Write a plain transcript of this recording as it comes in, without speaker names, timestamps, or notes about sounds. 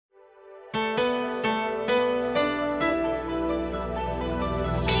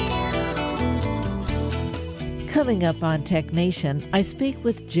Coming up on Tech Nation, I speak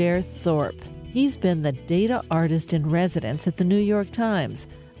with Jer Thorpe. He's been the data artist in residence at the New York Times,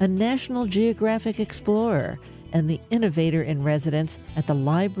 a National Geographic explorer, and the innovator in residence at the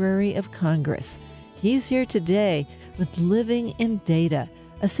Library of Congress. He's here today with Living in Data,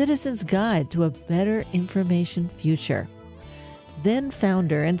 a citizen's guide to a better information future. Then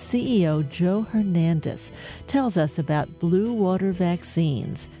founder and CEO Joe Hernandez tells us about Blue Water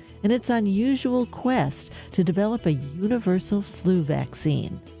Vaccines and its unusual quest to develop a universal flu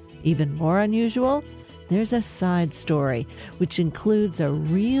vaccine. Even more unusual, there's a side story which includes a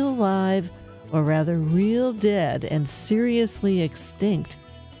real live, or rather real dead and seriously extinct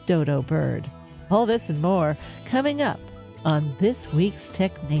dodo bird. All this and more coming up on this week's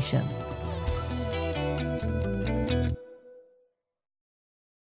Tech Nation.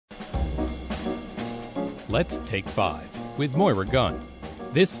 Let's Take 5 with Moira Gunn.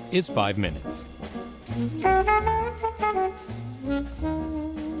 This is 5 Minutes.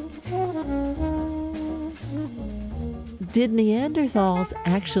 Did Neanderthals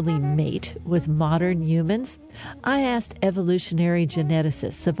actually mate with modern humans? I asked evolutionary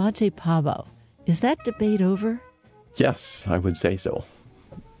geneticist Svante Pääbo. Is that debate over? Yes, I would say so.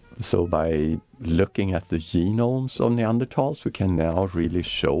 So by looking at the genomes of Neanderthals, we can now really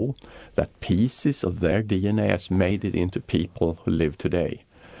show that pieces of their DNA has made it into people who live today.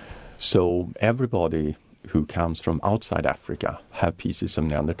 So everybody who comes from outside Africa have pieces of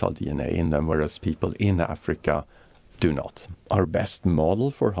Neanderthal DNA in them, whereas people in Africa do not. Our best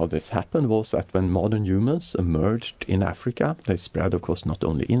model for how this happened was that when modern humans emerged in Africa, they spread, of course, not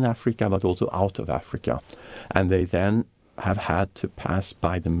only in Africa, but also out of Africa. And they then have had to pass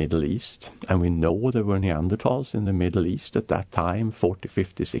by the Middle East. And we know there were Neanderthals in the Middle East at that time, 40,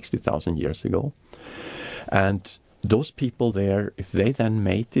 50, 60,000 years ago. And those people there, if they then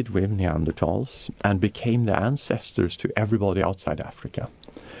mated with Neanderthals and became the ancestors to everybody outside Africa,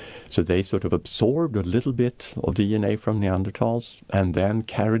 so they sort of absorbed a little bit of DNA from Neanderthals and then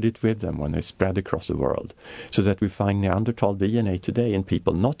carried it with them when they spread across the world. So that we find Neanderthal DNA today in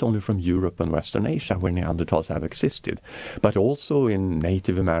people not only from Europe and Western Asia where Neanderthals have existed, but also in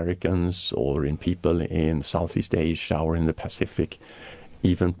Native Americans or in people in Southeast Asia or in the Pacific,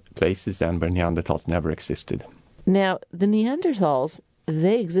 even places then where Neanderthals never existed. Now, the Neanderthals,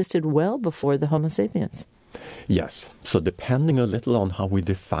 they existed well before the Homo sapiens. Yes. So depending a little on how we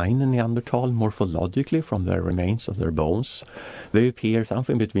define a Neanderthal morphologically from their remains of their bones, they appear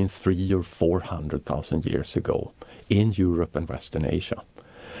something between 300,000 or 400,000 years ago in Europe and Western Asia.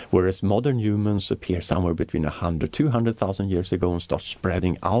 Whereas modern humans appear somewhere between 100,000, 200,000 years ago and start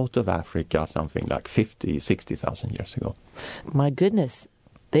spreading out of Africa something like 50,000, 60,000 years ago. My goodness,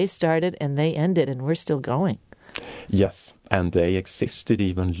 they started and they ended and we're still going. Yes, and they existed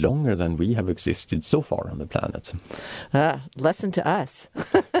even longer than we have existed so far on the planet. Lesson to us.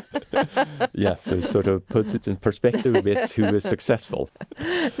 Yes, so it sort of puts it in perspective a bit who is successful.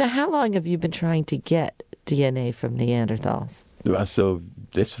 Now, how long have you been trying to get DNA from Neanderthals? Well, so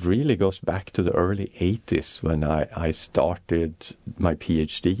this really goes back to the early 80s when I started my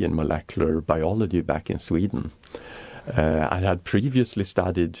PhD in molecular biology back in Sweden. I had previously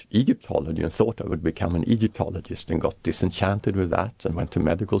studied Egyptology and thought I would become an Egyptologist and got disenchanted with that and went to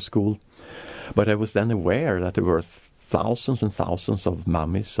medical school. But I was then aware that there were thousands and thousands of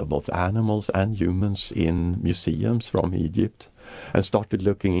mummies of both animals and humans in museums from Egypt and started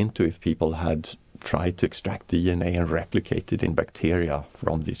looking into if people had tried to extract DNA and replicate it in bacteria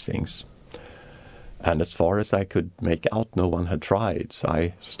from these things. And as far as I could make out, no one had tried, so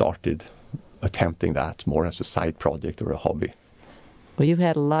I started attempting that more as a side project or a hobby. Well, you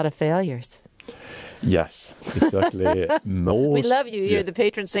had a lot of failures. Yes, it's certainly most... We love you. You're the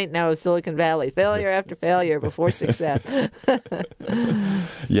patron saint now of Silicon Valley. Failure after failure before success.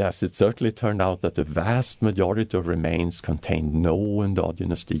 Yes, it certainly turned out that the vast majority of remains contained no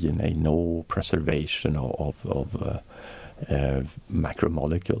endogenous DNA, no preservation of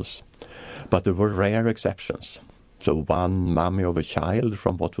macromolecules. But there were rare exceptions. So one mummy of a child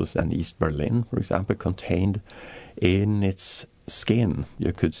from what was then East Berlin, for example, contained in its skin,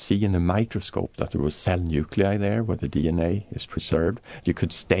 you could see in a microscope that there was cell nuclei there where the DNA is preserved. You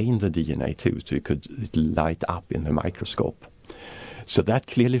could stain the DNA too, so you could light up in the microscope. So that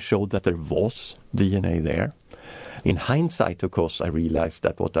clearly showed that there was DNA there. In hindsight, of course, I realized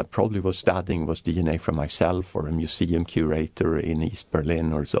that what I probably was studying was DNA from myself or a museum curator in East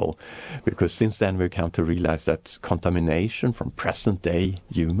Berlin or so. Because since then we've come to realize that contamination from present-day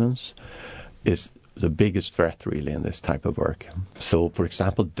humans is the biggest threat really in this type of work. So, for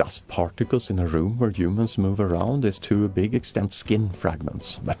example, dust particles in a room where humans move around is to a big extent skin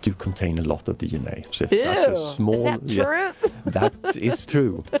fragments that do contain a lot of DNA. So if such a small, is that true? that is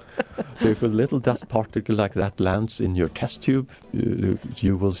true. So if a little dust particle like that lands in your test tube,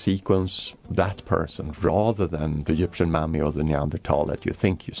 you will sequence that person rather than the Egyptian mummy or the Neanderthal that you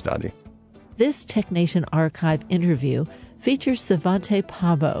think you study. This TechNation Archive interview features Svante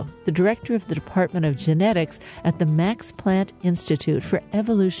Pääbo, the director of the Department of Genetics at the Max Planck Institute for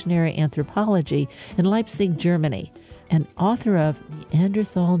Evolutionary Anthropology in Leipzig, Germany, and author of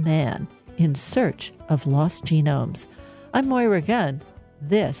Neanderthal Man, In Search of Lost Genomes. I'm Moira Gunn.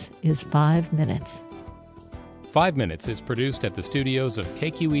 This is 5 Minutes. 5 Minutes is produced at the studios of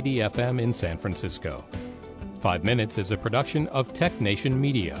KQED-FM in San Francisco. 5 Minutes is a production of TechNation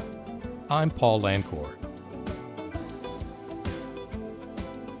Media. I'm Paul Lancourt.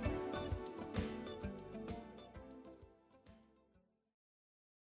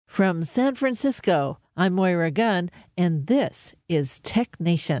 From San Francisco, I'm Moira Gunn, and this is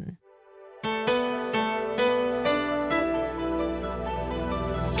TechNation.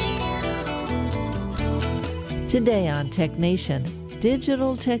 Today on TechNation,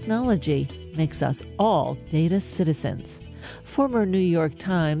 digital technology makes us all data citizens. Former New York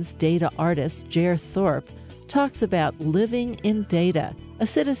Times data artist Jer Thorpe talks about living in data, a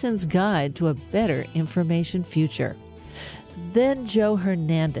citizen's guide to a better information future. Then Joe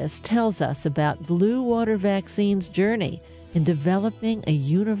Hernandez tells us about Blue Water Vaccine's journey in developing a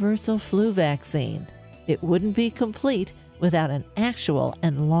universal flu vaccine. It wouldn't be complete without an actual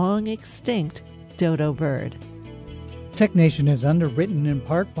and long extinct dodo bird. TechNation is underwritten in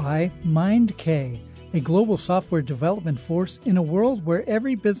part by MindK, a global software development force in a world where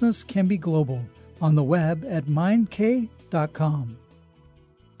every business can be global. On the web at mindk.com.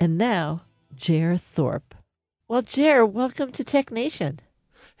 And now, Jer Thorpe. Well, Jer, welcome to TechNation.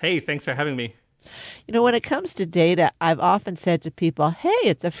 Hey, thanks for having me. You know, when it comes to data, I've often said to people, hey,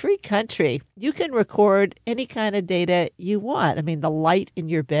 it's a free country. You can record any kind of data you want. I mean, the light in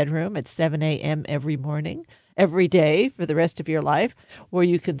your bedroom at 7 a.m. every morning, every day for the rest of your life, or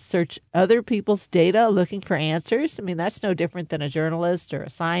you can search other people's data looking for answers. I mean, that's no different than a journalist or a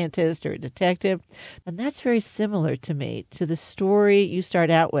scientist or a detective. And that's very similar to me, to the story you start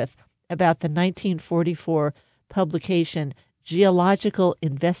out with about the 1944 publication Geological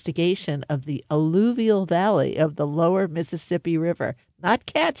Investigation of the Alluvial Valley of the Lower Mississippi River. Not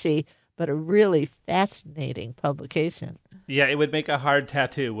catchy, but a really fascinating publication. Yeah, it would make a hard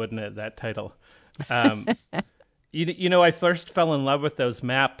tattoo, wouldn't it, that title? You know, I first fell in love with those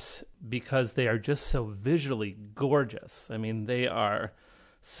maps because they are just so visually gorgeous. I mean, they are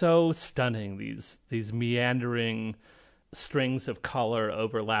so stunning, these meandering strings of color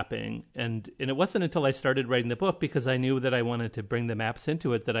overlapping. And it wasn't until I started writing the book, because I knew that I wanted to bring the maps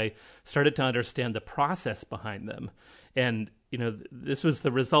into it, that I started to understand the process behind them. And, you know, this was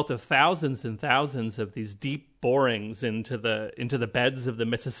the result of thousands and thousands of these deep borings into the beds of the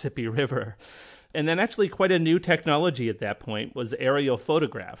Mississippi River. And then actually quite a new technology at that point was aerial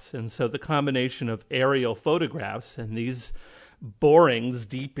photographs. And so the combination of aerial photographs and these borings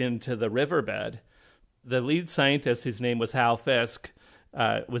deep into the riverbed, the lead scientist, whose name was Hal Fisk,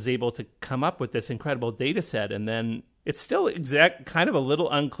 was able to come up with this incredible data set. And then it's still kind of a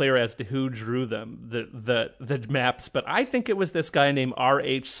little unclear as to who drew them, the maps. But I think it was this guy named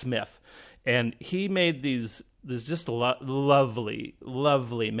R.H. Smith. And he made these just lovely,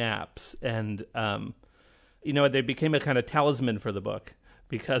 lovely maps. And, you know, they became a kind of talisman for the book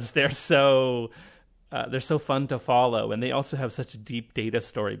because they're so fun to follow. And they also have such a deep data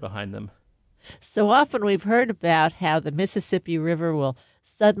story behind them. So often we've heard about how the Mississippi River will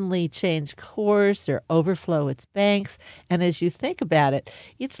suddenly change course or overflow its banks. And as you think about it,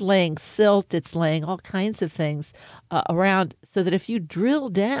 it's laying silt, it's laying all kinds of things around, so that if you drill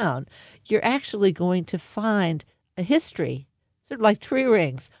down, you're actually going to find a history, sort of like tree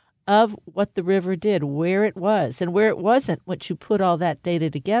rings, of what the river did, where it was and where it wasn't once you put all that data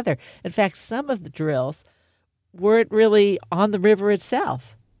together. In fact, some of the drills weren't really on the river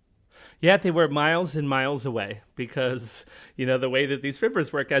itself. Yeah, they were miles and miles away because, you know, the way that these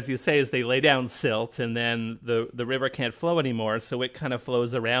rivers work, as you say, is they lay down silt and then the river can't flow anymore. So it kind of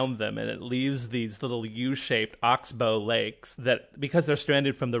flows around them and it leaves these little U-shaped oxbow lakes that, because they're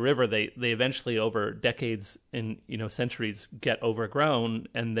stranded from the river, they eventually over decades and, you know, centuries get overgrown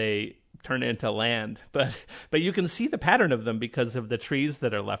and they turn into land. But you can see the pattern of them because of the trees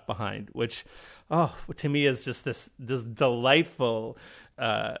that are left behind, which, to me is just this delightful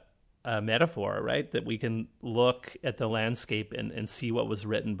metaphor, right? That we can look at the landscape and see what was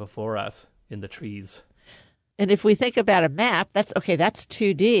written before us. in the trees. And if we think about a map, that's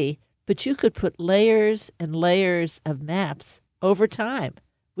 2D, but you could put layers and layers of maps over time,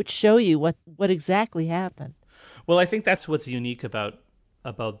 which show you what exactly happened. Well, I think that's what's unique about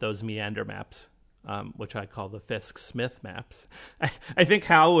those meander maps, which I call the Fisk-Smith maps. I think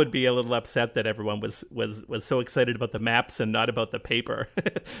Hal would be a little upset that everyone was so excited about the maps and not about the paper.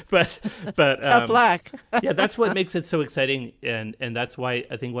 but tough luck. Yeah, that's what makes it so exciting, and that's why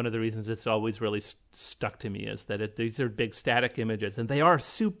I think one of the reasons it's always really stuck to me is that these are big static images, and they are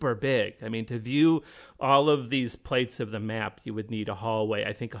super big. I mean, to view all of these plates of the map, you would need a hallway,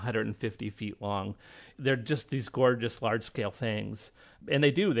 I think 150 feet long. They're just these gorgeous large-scale things. And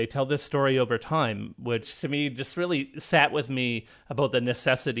they tell this story over time, which to me just really sat with me about the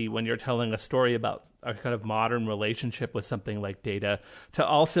necessity when you're telling a story about a kind of modern relationship with something like data to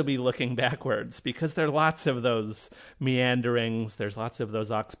also be looking backwards, because there are lots of those meanderings, there's lots of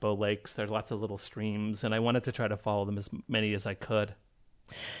those oxbow lakes, there's lots of little streams, and I wanted to try to follow them as many as I could.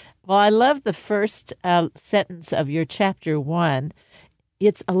 Well, I love the first sentence of your chapter 1.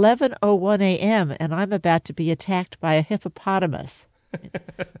 It's 11:01 a.m. and I'm about to be attacked by a hippopotamus.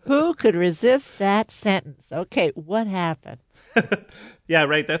 Who could resist that sentence? Okay, what happened? Yeah,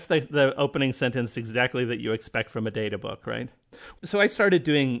 right. That's the opening sentence exactly that you expect from a data book, right? So I started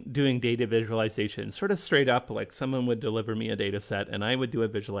doing data visualization, sort of straight up, like someone would deliver me a data set and I would do a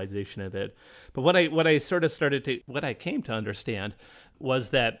visualization of it. But what I came to understand was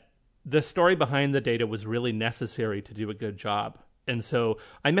that the story behind the data was really necessary to do a good job. And so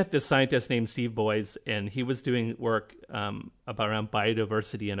I met this scientist named Steve Boys, and he was doing work around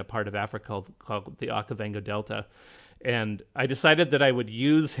biodiversity in a part of Africa called the Okavango Delta. And I decided that I would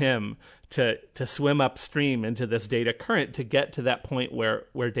use him to swim upstream into this data current to get to that point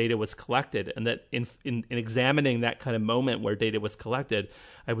where data was collected, and that in examining that kind of moment where data was collected,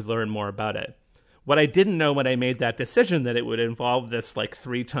 I would learn more about it. What I didn't know when I made that decision, that it would involve this like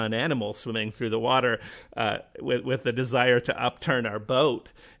 3-ton animal swimming through the water with the desire to upturn our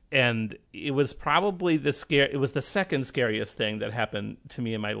boat. And it was probably it was the second scariest thing that happened to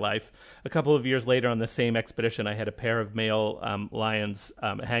me in my life. A couple of years later on the same expedition, I had a pair of male lions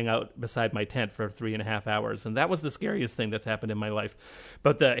hang out beside my tent for 3.5 hours. And that was the scariest thing that's happened in my life.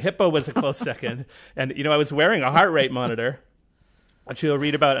 But the hippo was a close second. And, I was wearing a heart rate monitor, which you'll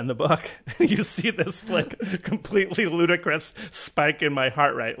read about in the book. You see this like completely ludicrous spike in my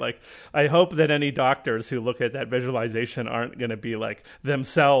heart rate. Like, I hope that any doctors who look at that visualization aren't going to be like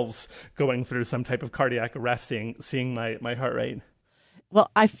themselves going through some type of cardiac arrest seeing my heart rate.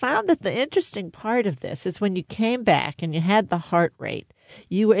 Well, I found that the interesting part of this is when you came back and you had the heart rate,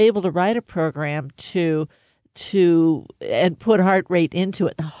 you were able to write a program and put heart rate into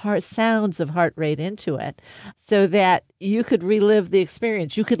it, the sounds of heart rate into it, so that you could relive the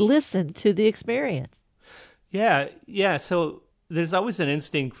experience. You could listen to the experience. Yeah. So there's always an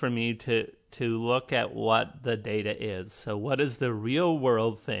instinct for me to look at what the data is. So what is the real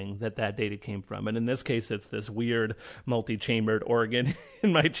world thing that data came from? And in this case, it's this weird multi-chambered organ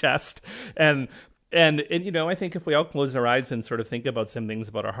in my chest. And I think if we all close our eyes and sort of think about some things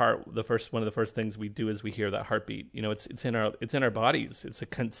about our heart, one of the first things we do is we hear that heartbeat. It's in our bodies. It's a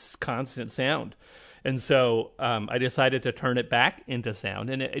constant sound, and so I decided to turn it back into sound,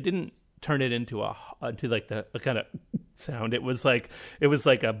 and it didn't turn it into like the kind of sound. It was like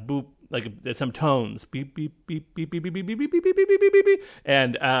a boop, like some tones, beep beep beep beep beep beep beep beep beep beep beep beep beep beep beep.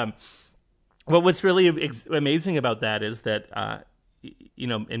 And what was really amazing about that is that.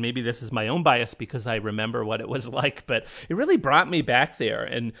 And maybe this is my own bias because I remember what it was like, but it really brought me back there.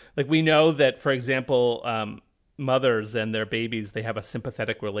 And like, we know that, for example, mothers and their babies, they have a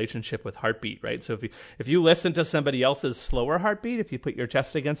sympathetic relationship with heartbeat, right? So if you listen to somebody else's slower heartbeat, if you put your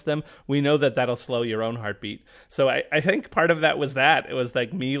chest against them, we know that that'll slow your own heartbeat. So I think part of that was that. It was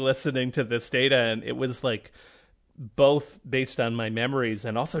like me listening to this data, and it was like both based on my memories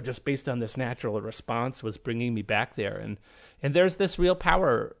and also just based on this natural response was bringing me back there. And there's this real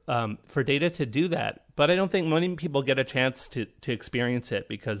power for data to do that. But I don't think many people get a chance to experience it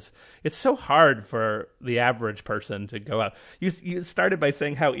because it's so hard for the average person to go out. You started by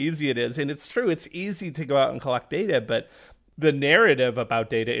saying how easy it is, and it's true. It's easy to go out and collect data, but the narrative about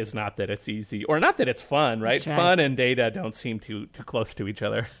data is not that it's easy or not that it's fun, right? Fun and data don't seem too close to each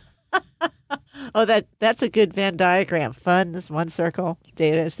other. Oh, that's a good Venn diagram. Fun is one circle,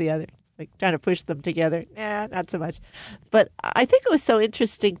 data is the other. Like trying to push them together. Nah, not so much. But I think it was so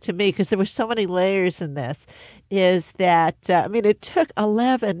interesting to me because there were so many layers in this, is that, it took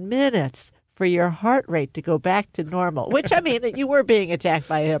 11 minutes for your heart rate to go back to normal, which, I mean, you were being attacked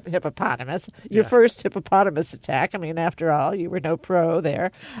by a hippopotamus, your first hippopotamus attack. I mean, after all, you were no pro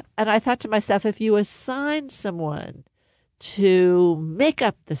there. And I thought to myself, if you assign someone to make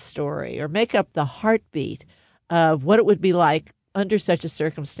up the story or make up the heartbeat of what it would be like under such a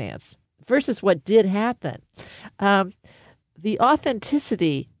circumstance versus what did happen, the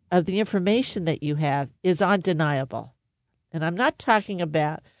authenticity of the information that you have is undeniable. And I'm not talking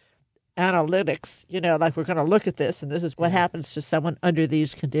about analytics, like we're going to look at this and this is what happens to someone under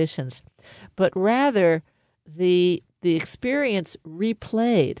these conditions, but rather the experience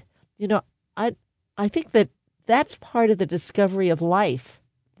replayed. I think that's part of the discovery of life,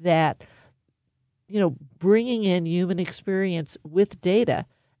 that bringing in human experience with data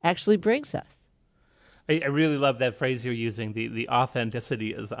actually brings us. I really love that phrase you're using. The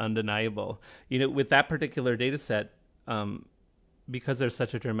authenticity is undeniable. With that particular data set, because there's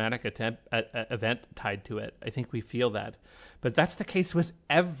such a dramatic event tied to it, I think we feel that. But that's the case with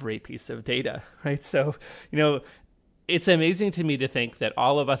every piece of data, right? So, it's amazing to me to think that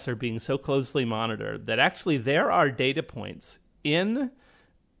all of us are being so closely monitored that actually there are data points in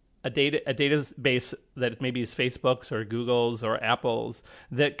a database that maybe is Facebook's or Google's or Apple's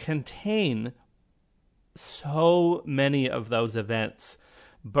that contain so many of those events,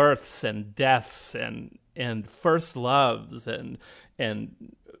 births and deaths and first loves and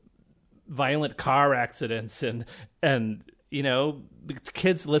violent car accidents and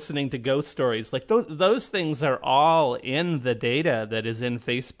kids listening to ghost stories. Like those things are all in the data that is in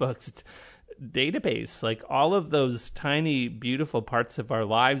Facebook's database. Like all of those tiny beautiful parts of our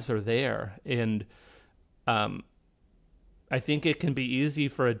lives are there. And I think it can be easy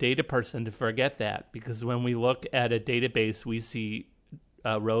for a data person to forget that, because when we look at a database, we see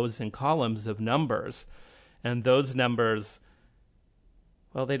rows and columns of numbers, and those numbers,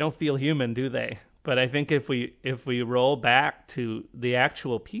 well, they don't feel human, do they? But I think if we roll back to the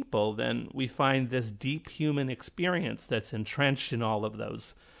actual people, then we find this deep human experience that's entrenched in all of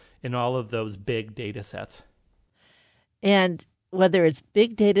those big data sets. And whether it's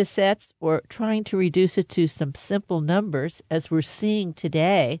big data sets or trying to reduce it to some simple numbers, as we're seeing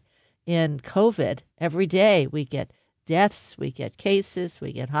today in COVID, every day we get deaths, we get cases,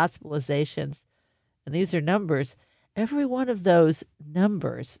 we get hospitalizations, and these are numbers. Every one of those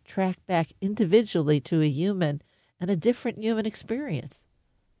numbers track back individually to a human and a different human experience.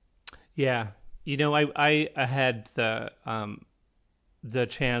 Yeah. I had the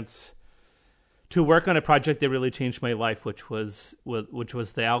chance to work on a project that really changed my life, which was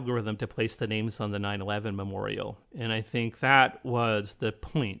the algorithm to place the names on the 9/11 memorial. And I think that was the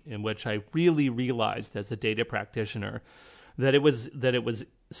point in which I really realized as a data practitioner that it was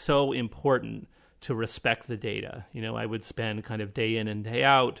so important to respect the data. I would spend kind of day in and day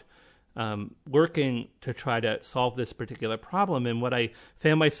out working to try to solve this particular problem. And what I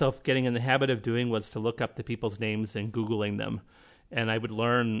found myself getting in the habit of doing was to look up the people's names and Googling them. And I would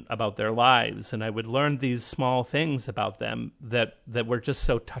learn about their lives, and I would learn these small things about them that were just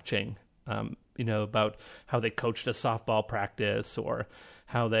so touching, about how they coached a softball practice or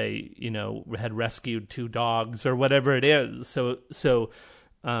how they, had rescued 2 dogs or whatever it is. So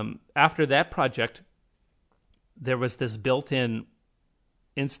after that project, there was this built-in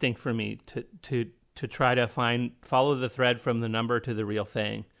instinct for me to try to follow the thread from the number to the real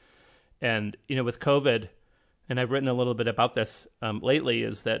thing. And, with COVID, and I've written a little bit about this lately,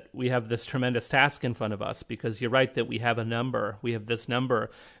 is that we have this tremendous task in front of us, because you're right that we have a number. We have this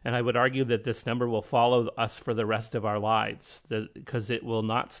number, and I would argue that this number will follow us for the rest of our lives, because it will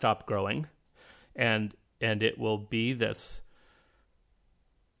not stop growing, and it will be this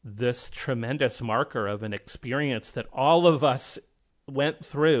tremendous marker of an experience that all of us went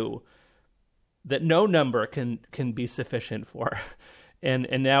through that no number can be sufficient for. And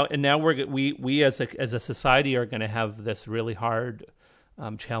now we as a society are going to have this really hard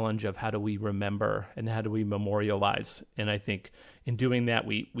challenge of how do we remember and how do we memorialize. And I think in doing that,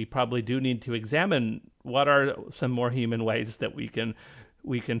 we probably do need to examine what are some more human ways that we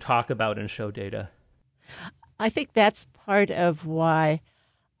can talk about and show data. I think that's part of why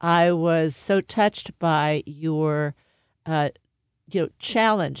I was so touched by your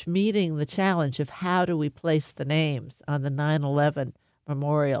challenge, meeting the challenge of how do we place the names on the 9/11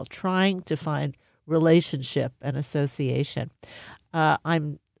 memorial, trying to find relationship and association. I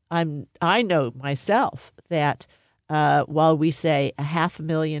know myself that while we say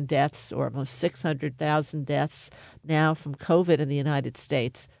 500,000 deaths or almost 600,000 deaths now from COVID in the United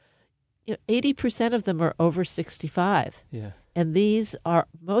States, 80% of them are over 65. Yeah. And these are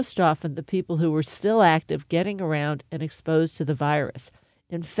most often the people who were still active, getting around and exposed to the virus.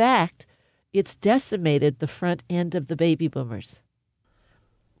 In fact, it's decimated the front end of the baby boomers.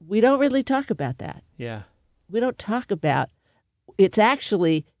 We don't really talk about that. Yeah. We don't talk about it's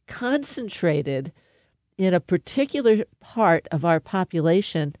actually concentrated in a particular part of our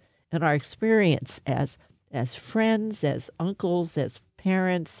population and our experience as friends, as uncles, as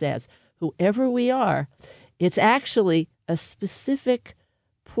parents, as whoever we are. It's actually a specific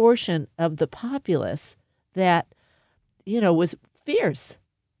portion of the populace that, was fierce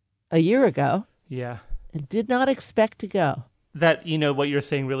a year ago. Yeah. And did not expect to go. That, what you're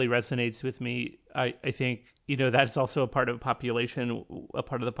saying really resonates with me. I think, that's also a part of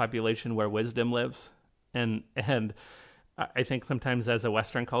the population where wisdom lives. And I think sometimes as a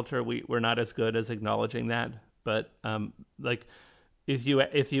Western culture, we're not as good as acknowledging that. But if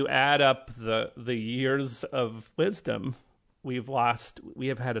you add up the years of wisdom, we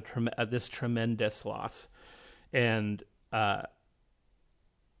have had this tremendous loss. And one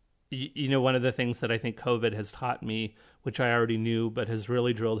of the things that I think COVID has taught me, which I already knew but has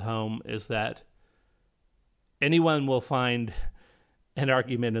really drilled home, is that anyone will find an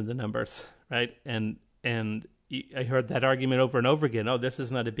argument in the numbers, right? And I heard that argument over and over again. Oh, this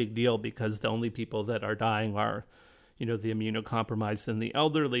is not a big deal because the only people that are dying are, the immunocompromised and the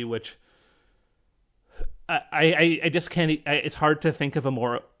elderly, which I just can't. It's hard to think of a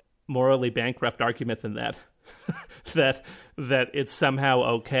more morally bankrupt argument than that. that it's somehow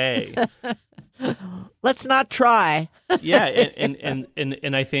okay. Let's not try. Yeah,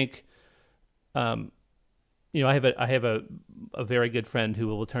 and I think, I have a very good friend who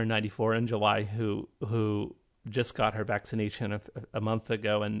will turn 94 in July, who just got her vaccination a month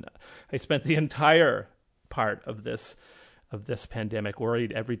ago, and I spent the entire part of this pandemic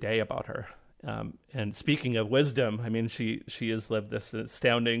worried every day about her. And speaking of wisdom, I mean, she has lived this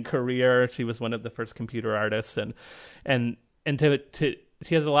astounding career. She was one of the first computer artists, and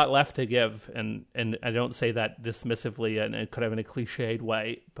she has a lot left to give. And I don't say that dismissively and kind of in a cliched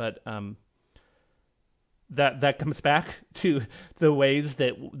way, but that comes back to the ways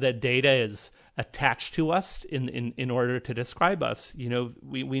that data is attached to us in order to describe us.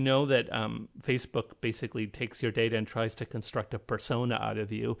 We know that Facebook basically takes your data and tries to construct a persona out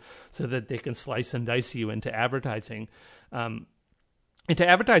of you so that they can slice and dice you into advertising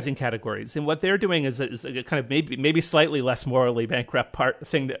categories. And what they're doing is a kind of maybe slightly less morally bankrupt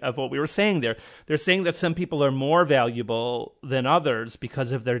thing of what we were saying there. They're saying that some people are more valuable than others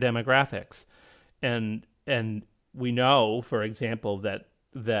because of their demographics. And we know, for example, that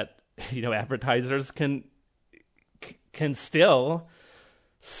advertisers can still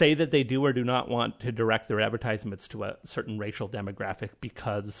say that they do or do not want to direct their advertisements to a certain racial demographic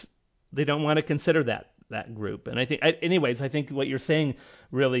because they don't want to consider that group. And I think what you're saying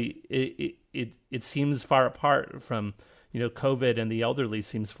really it seems far apart from COVID, and the elderly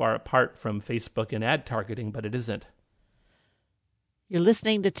seems far apart from Facebook and ad targeting, but it isn't. You're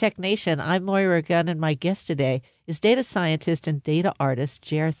listening to Tech Nation. I'm Moira Gunn, and my guest today is data scientist and data artist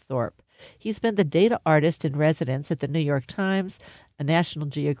Jer Thorpe. He's been the data artist in residence at the New York Times, a National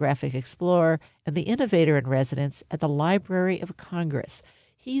Geographic Explorer, and the innovator in residence at the Library of Congress.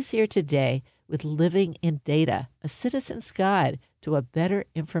 He's here today with Living in Data, a citizen's guide to a better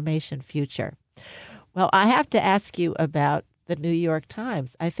information future. Well, I have to ask you about the New York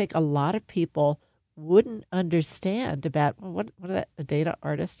Times. I think a lot of people wouldn't understand about what a data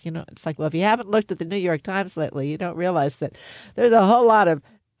artist. It's like, well, if you haven't looked at the New York Times lately, you don't realize that there's a whole lot of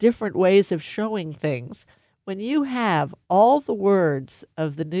different ways of showing things. When you have all the words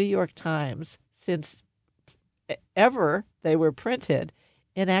of the New York Times since ever they were printed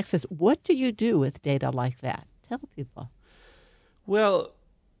in access, what do you do with data like that? Tell people. Well,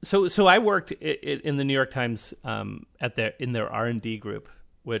 so I worked in the New York Times in their R&D group,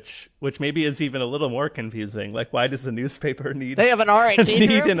 which maybe is even a little more confusing. Like, why does the newspaper need? They have an R&D group.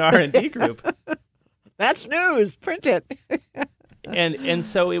 Need an R&D group. That's news. Print it. and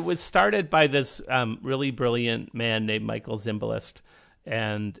so it was started by this really brilliant man named Michael Zimbalist,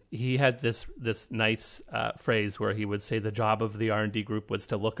 and he had this nice phrase where he would say the job of the R&D group was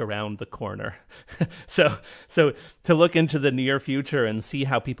to look around the corner. so to look into the near future and see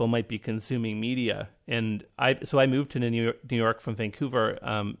how people might be consuming media. And I moved to New York from Vancouver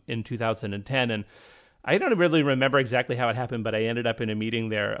in 2010, and I don't really remember exactly how it happened, but I ended up in a meeting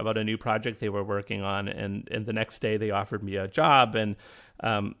there about a new project they were working on, and the next day they offered me a job, and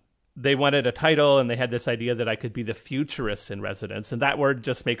they wanted a title, and they had this idea that I could be the futurist in residence, and that word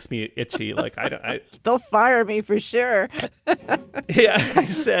just makes me itchy. Like they'll fire me for sure. Yeah, I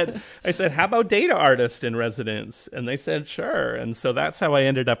said, how about data artist in residence? And they said, sure. And so that's how I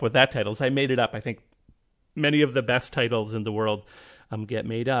ended up with that title. So I made it up. I think many of the best titles in the world get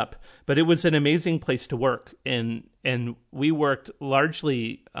made up. But it was an amazing place to work, and we worked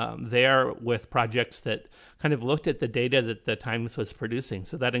largely there with projects that kind of looked at the data that the Times was producing.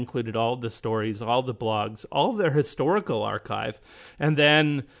 So that included all the stories, all the blogs, all of their historical archive, and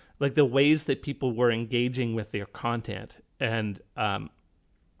then like the ways that people were engaging with their content. And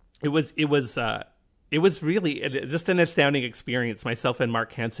it was really just an astounding experience. Myself and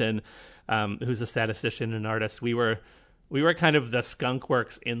Mark Hansen, who's a statistician and artist, we were kind of the skunk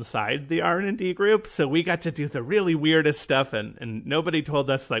works inside the R&D group. So we got to do the really weirdest stuff, and nobody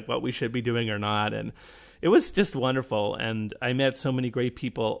told us like what we should be doing or not. And it was just wonderful. And I met so many great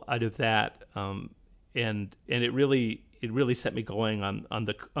people out of that. And it really set me going on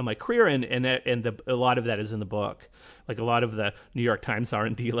my career. And a lot of that is in the book. Like a lot of the New York Times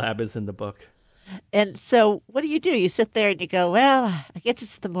R&D lab is in the book. And so what do? You sit there and you go, well, I guess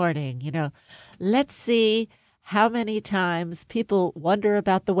it's the morning, let's see how many times people wonder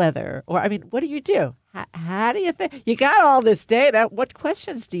about the weather. Or, I mean, what do? How do you think? You got all this data. What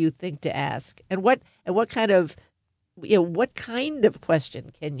questions do you think to ask? And what kind of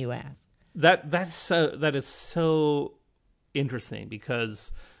question can you ask? That is so interesting,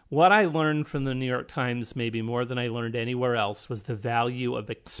 because what I learned from the New York Times, maybe more than I learned anywhere else, was the value of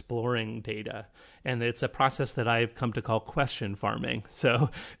exploring data. And it's a process that I've come to call question farming. So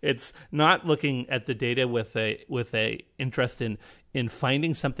it's not looking at the data with a interest in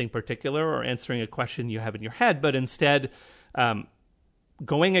finding something particular or answering a question you have in your head, but instead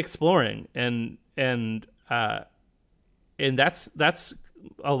going exploring. And that's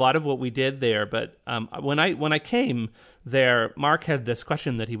a lot of what we did there. But when I came there, Mark had this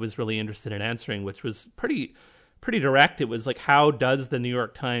question that he was really interested in answering, which was pretty direct. It was like, how does the New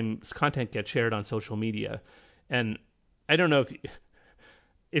York Times content get shared on social media? And I don't know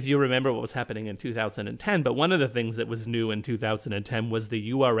if you remember what was happening in 2010, but one of the things that was new in 2010 was the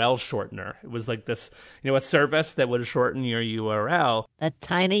URL shortener. It was like this, a service that would shorten your URL. The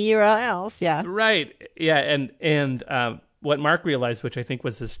tiny URLs, yeah. Right. Yeah. And what Mark realized, which I think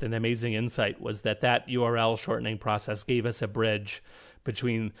was just an amazing insight, was that URL shortening process gave us a bridge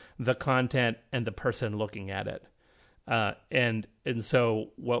between the content and the person looking at it. And so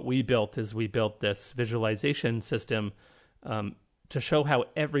what we built is this visualization system to show how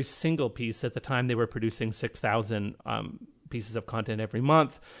every single piece, at the time they were producing 6,000 pieces of content every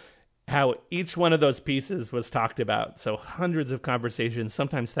month, how each one of those pieces was talked about. So hundreds of conversations,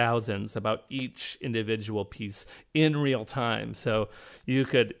 sometimes thousands, about each individual piece in real time. So you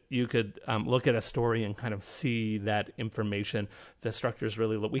could look at a story and kind of see that information. The structures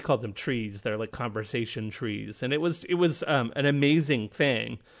we called them trees. They're like conversation trees. And it was an amazing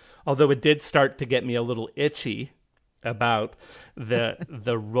thing, although it did start to get me a little itchy about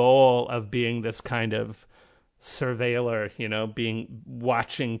the role of being this kind of surveiller,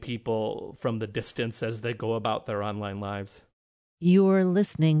 watching people from the distance as they go about their online lives. You're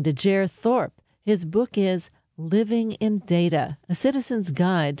listening to Jer Thorpe. His book is Living in Data, A Citizen's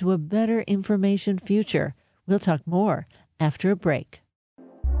Guide to a Better Information Future. We'll talk more after a break.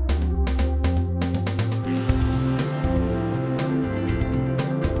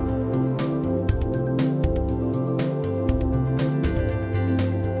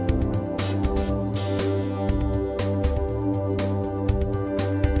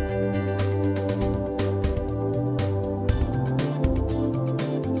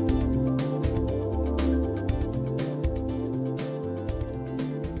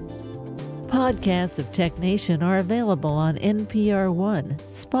 Podcasts of Tech Nation are available on NPR One,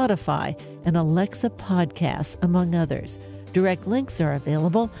 Spotify, and Alexa Podcasts, among others. Direct links are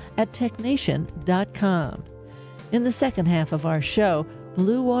available at technation.com. In the second half of our show,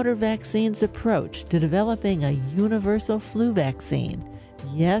 Blue Water Vaccine's approach to developing a universal flu vaccine.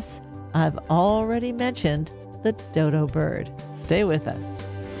 Yes, I've already mentioned the dodo bird. Stay with us.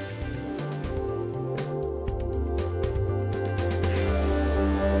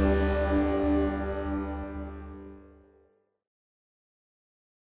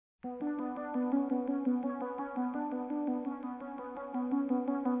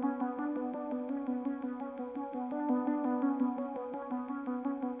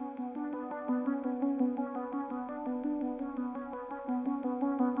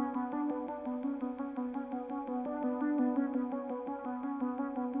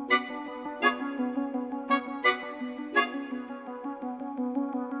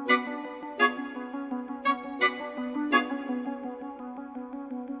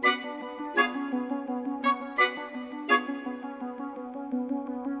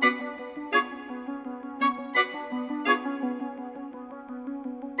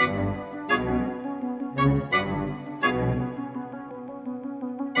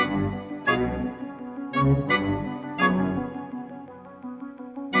 You're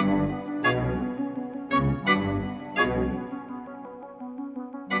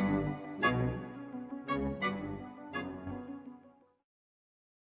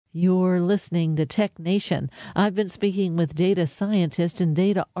listening to Tech Nation. I've been speaking with data scientist and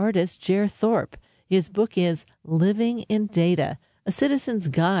data artist Jer Thorpe. His book is Living in Data, A Citizen's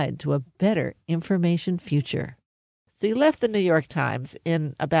Guide to a Better Information Future. So you left the New York Times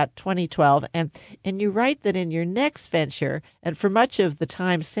in about 2012, and you write that in your next venture, and for much of the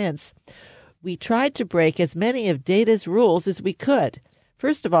time since, we tried to break as many of data's rules as we could.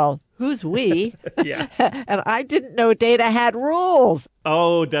 First of all, who's we? Yeah. And I didn't know data had rules.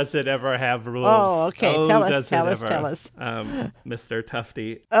 Oh, does it ever have rules? Oh, okay. Tell us. Mr.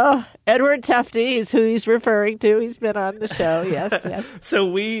 Tufte. Oh, Edward Tufte is who he's referring to. He's been on the show. Yes, yes. So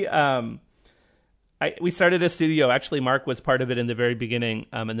we started a studio. Actually, Mark was part of it in the very beginning,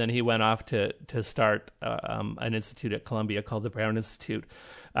 and then he went off to start an institute at Columbia called the Brown Institute.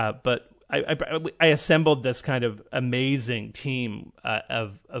 But I assembled this kind of amazing team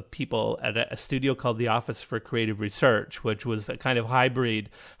of people at a studio called the Office for Creative Research, which was a kind of hybrid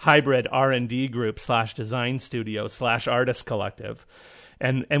R&D group / design studio / artist collective.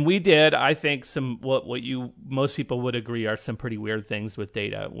 And we did, I think, some what most people would agree are some pretty weird things with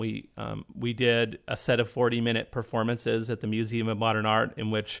data. We did a set of 40-minute performances at the Museum of Modern Art in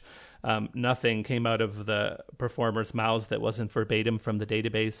which nothing came out of the performers' mouths that wasn't verbatim from the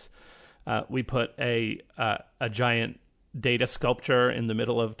database. We put a giant data sculpture in the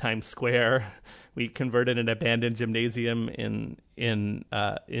middle of Times Square. We converted an abandoned gymnasium in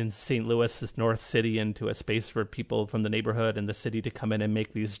St. Louis, North City, into a space for people from the neighborhood and the city to come in and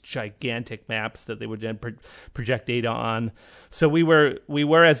make these gigantic maps that they would then project data on. So we were,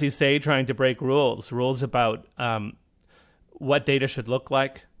 as you say, trying to break rules about what data should look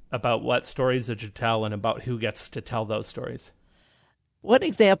like, about what stories it should tell, and about who gets to tell those stories. One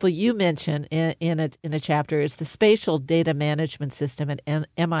example you mention in a chapter is the spatial data management system at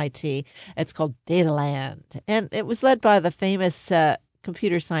MIT. It's called DataLand, and it was led by the famous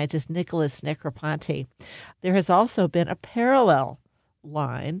computer scientist Nicholas Negroponte. There has also been a parallel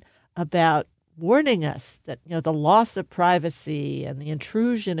line about warning us that the loss of privacy and the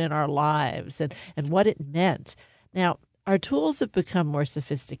intrusion in our lives and what it meant. Now, our tools have become more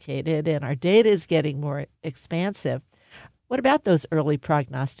sophisticated and our data is getting more expansive. What about those early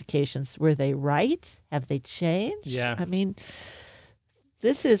prognostications? Were they right? Have they changed? Yeah. I mean,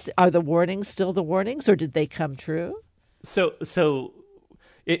 are the warnings still the warnings, or did they come true? So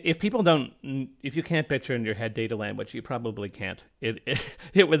if you can't picture in your head DataLand, which you probably can't,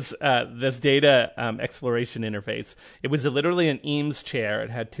 it was this data exploration interface. It was literally an Eames chair. It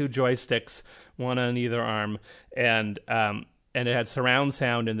had two joysticks, one on either arm, and it had surround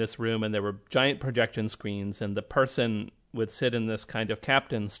sound in this room, and there were giant projection screens, and the person would sit in this kind of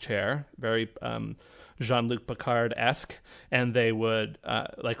captain's chair, very Jean-Luc Picard-esque, and they would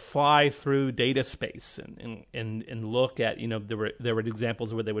fly through data space and look at, there were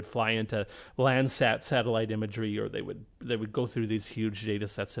examples where they would fly into Landsat satellite imagery, or they would go through these huge data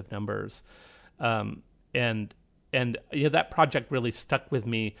sets of numbers, and that project really stuck with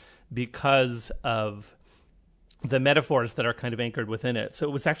me because of the metaphors that are kind of anchored within it. So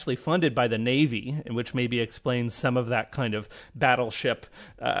it was actually funded by the Navy, which maybe explains some of that kind of battleship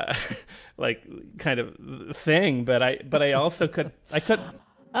kind of thing. But I also could.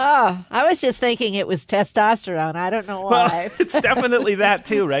 Oh, I was just thinking it was testosterone. I don't know why. Well, it's definitely that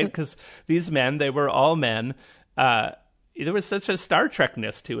too, right? Because these men, they were all men. There was such a Star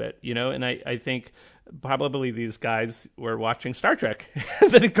Trek-ness to it, and I think probably these guys were watching Star Trek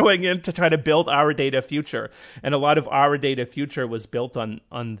then going in to try to build our data future. And a lot of our data future was built on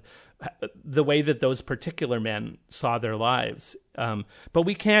the way that those particular men saw their lives. But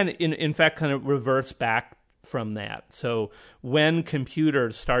we can, in fact, kind of reverse back from that. So when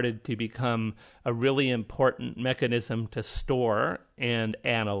computers started to become a really important mechanism to store and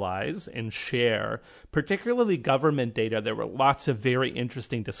analyze and share, particularly government data, there were lots of very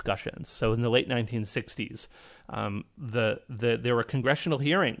interesting discussions. So in the late 1960s, there were congressional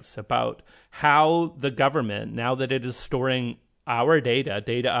hearings about how the government, now that it is storing our data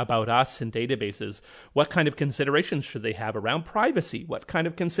about us in databases, what kind of considerations should they have around privacy? What kind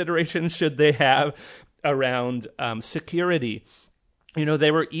of considerations should they have around security?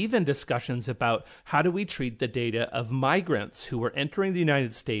 There were even discussions about how do we treat the data of migrants who were entering the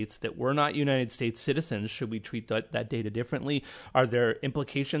United States that were not United States citizens. Should we treat that data differently? Are there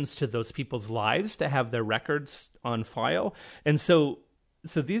implications to those people's lives to have their records on file? And so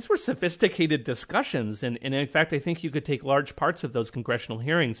these were sophisticated discussions, and in fact, I think you could take large parts of those congressional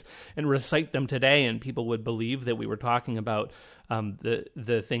hearings and recite them today, and people would believe that we were talking about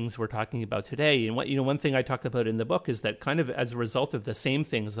the things we're talking about today. And one thing I talk about in the book is that kind of as a result of the same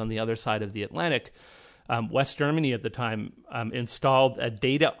things on the other side of the Atlantic, West Germany at the time installed a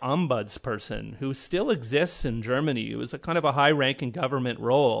data ombudsperson who still exists in Germany. It was a kind of a high-ranking government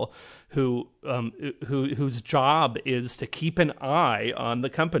role whose job is to keep an eye on the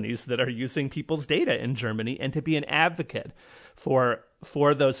companies that are using people's data in Germany and to be an advocate for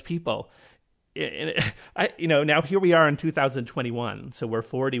those people. Now here we are in 2021, so we're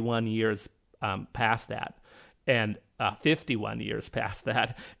 41 years past that, and 51 years past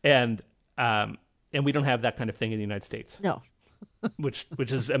that, and we don't have that kind of thing in the United States. No. which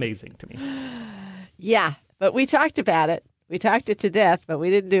is amazing to me. Yeah, but we talked about it. We talked it to death, but we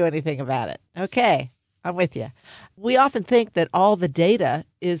didn't do anything about it. Okay, I'm with you. We often think that all the data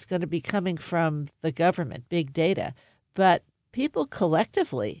is going to be coming from the government, big data, but people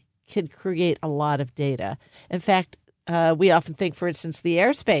collectively can create a lot of data. In fact, we often think, for instance, the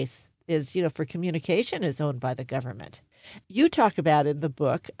airspace is, for communication is owned by the government. You talk about in the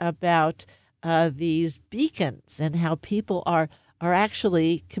book about these beacons and how people are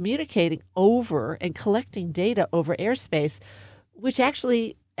actually communicating over and collecting data over airspace, which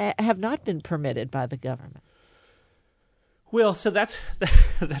actually have not been permitted by the government. Well, so that's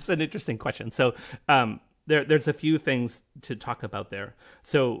an interesting question. So there's a few things to talk about there.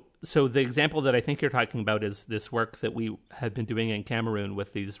 So the example that I think you're talking about is this work that we have been doing in Cameroon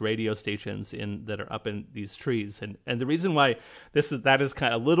with these radio stations that are up in these trees. And the reason why that is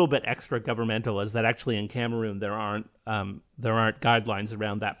kind of a little bit extra governmental is that actually in Cameroon there aren't guidelines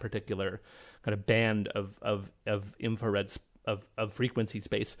around that particular kind of band of infrared of frequency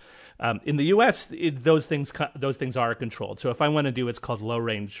space. In the U.S., those things are controlled. So if I want to do, it's called low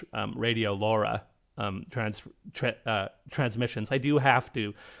range radio, LoRa. Transmissions, I do have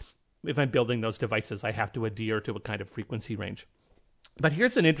to, if I'm building those devices, I have to adhere to a kind of frequency range. But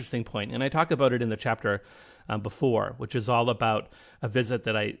here's an interesting point, and I talk about it in the chapter before, which is all about a visit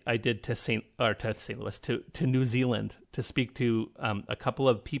that I did to New Zealand to speak to a couple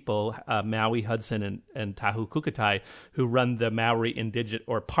of people, Maui Hudson and Tahu Kukatai, who run the Maori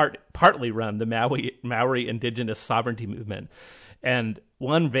partly run the Maori indigenous sovereignty movement. And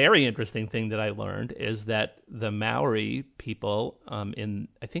one very interesting thing that I learned is that the Maori people I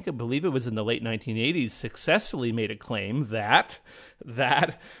believe it was in the late 1980s, successfully made a claim that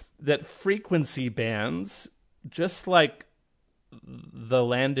frequency bands, just like the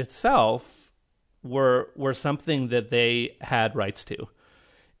land itself, were something that they had rights to.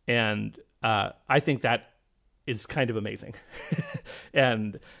 And I think that is kind of amazing.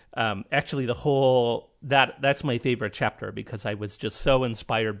 And actually the whole that's my favorite chapter, because I was just so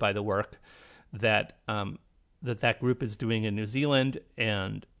inspired by the work that that group is doing in New Zealand,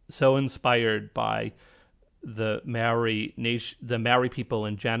 and so inspired by the Maori nation, the Maori people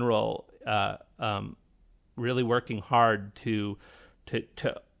in general, really working hard to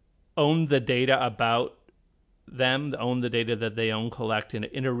own the data about them, own the data that they own, collect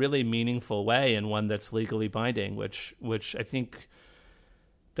in a really meaningful way, and one that's legally binding, which I think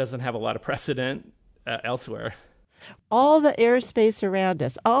doesn't have a lot of precedent elsewhere. All the airspace around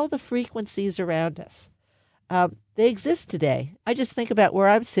us, all the frequencies around us, they exist today. I just think about where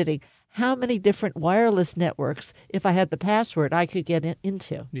I'm sitting, how many different wireless networks, if I had the password, I could get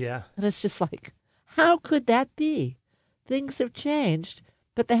into. Yeah. And it's just like, how could that be? Things have changed,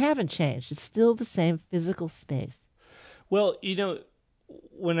 but they haven't changed. It's still the same physical space. Well,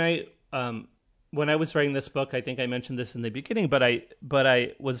 when I was writing this book, I think I mentioned this in the beginning, but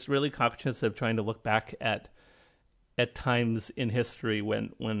I was really conscious of trying to look back at times in history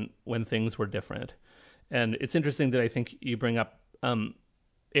when things were different. And it's interesting that I think you bring up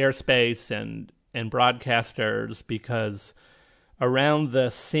airspace and broadcasters, because around the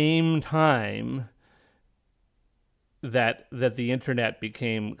same time that the internet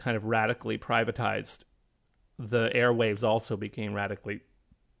became kind of radically privatized, the airwaves also became radically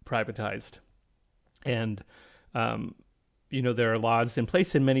privatized. And, there are laws in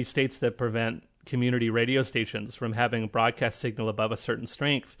place in many states that prevent community radio stations from having a broadcast signal above a certain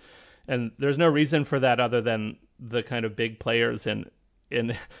strength. And there's no reason for that other than the kind of big players in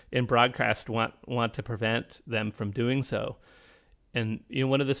broadcast want to prevent them from doing so. And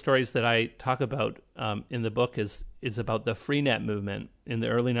one of the stories that I talk about in the book is about the Freenet movement in the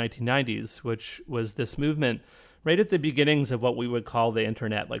early 1990s, which was this movement right at the beginnings of what we would call the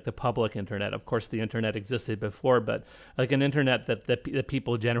internet, like the public internet. Of course, the internet existed before, but like an internet that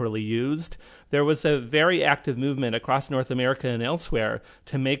people generally used, there was a very active movement across North America and elsewhere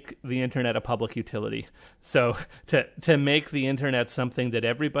to make the internet a public utility. So to make the internet something that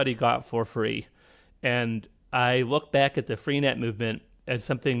everybody got for free. And I look back at the Freenet movement as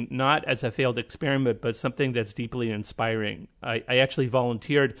something not as a failed experiment, but something that's deeply inspiring. I actually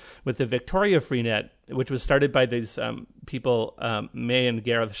volunteered with the Victoria Freenet, which was started by these people, May and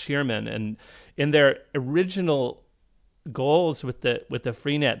Gareth Shearman, and in their original goals with the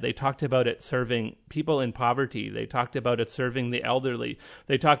Freenet, they talked about it serving people in poverty. They talked about it serving the elderly.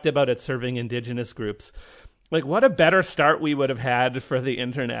 They talked about it serving indigenous groups. Like, what a better start we would have had for the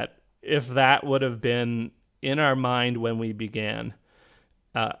internet if that would have been in our mind when we began.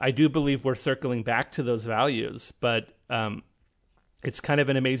 I do believe we're circling back to those values, but it's kind of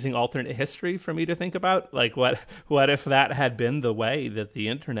an amazing alternate history for me to think about. Like, what if that had been the way that the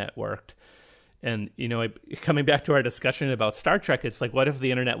internet worked? And, coming back to our discussion about Star Trek, it's like, what if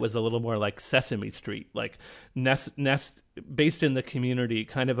the internet was a little more like Sesame Street, like nest based in the community,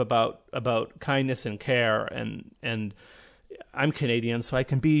 kind of about kindness and care. And I'm Canadian, so I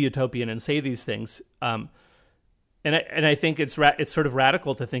can be utopian and say these things. And I think it's sort of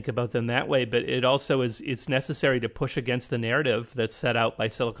radical to think about them that way, but it also it's necessary to push against the narrative that's set out by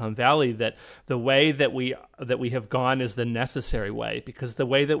Silicon Valley that the way that we have gone is the necessary way, because the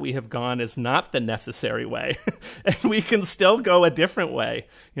way that we have gone is not the necessary way, and we can still go a different way.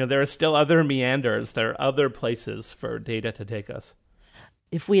 There are still other meanders, there are other places for data to take us.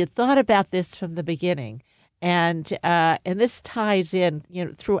 If we had thought about this from the beginning, and this ties in,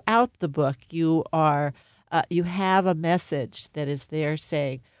 throughout the book, you have a message that is there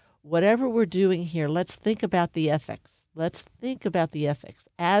saying, whatever we're doing here, let's think about the ethics. Let's think about the ethics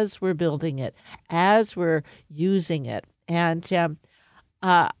as we're building it, as we're using it. And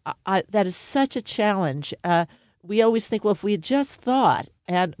that is such a challenge. We always think, well, if we had just thought,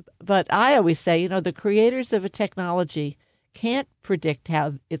 but I always say, the creators of a technology can't predict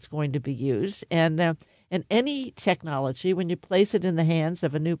how it's going to be used. And any technology, when you place it in the hands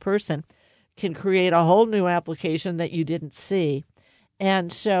of a new person, can create a whole new application that you didn't see.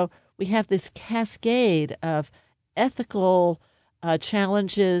 And so we have this cascade of ethical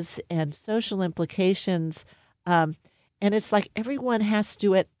challenges and social implications. And it's like everyone has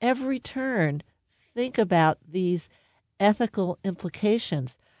to, at every turn, think about these ethical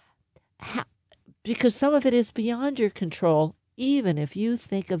implications. Because some of it is beyond your control, even if you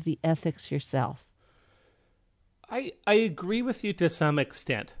think of the ethics yourself. I agree with you to some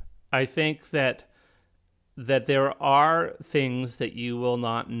extent. I think that there are things that you will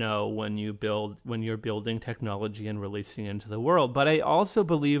not know when you're building technology and releasing it into the world. But I also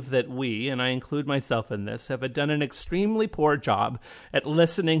believe that we, and I include myself in this, have done an extremely poor job at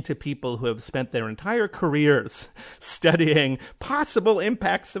listening to people who have spent their entire careers studying possible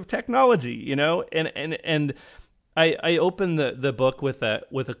impacts of technology. And I open the book with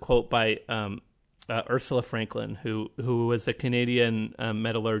a quote by Ursula Franklin, who was a Canadian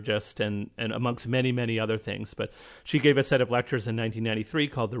metallurgist and amongst many, many other things. But she gave a set of lectures in 1993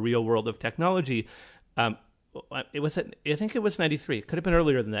 called The Real World of Technology. I think it was 93. It could have been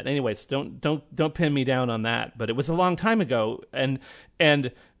earlier than that. Anyways, don't pin me down on that. But it was a long time ago, and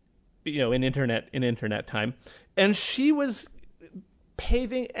in internet time. And she was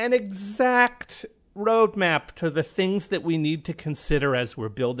paving an exact roadmap to the things that we need to consider as we're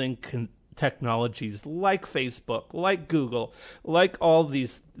building technologies like Facebook, like Google, like all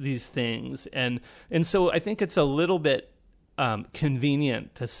these things. And so I think it's a little bit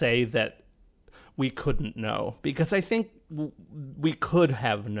convenient to say that we couldn't know, because I think we could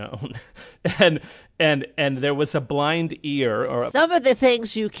have known. and there was a blind ear, or some of the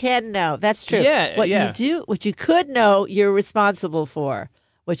things you can know. That's true. Yeah. What you could know, you're responsible for.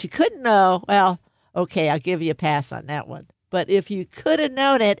 What you couldn't know, well, okay, I'll give you a pass on that one. But if you could have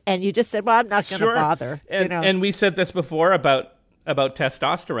known it and you just said, well, I'm not going to bother. And we said this before about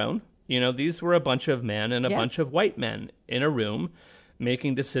testosterone. These were a bunch of men and a bunch of white men in a room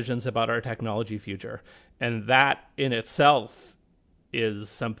making decisions about our technology future. And that in itself is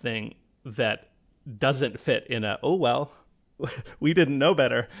something that doesn't fit in a, oh, well, we didn't know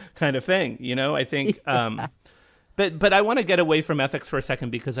better kind of thing. I think... But I want to get away from ethics for a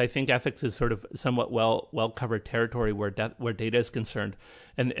second, because I think ethics is sort of somewhat well covered territory where data is concerned,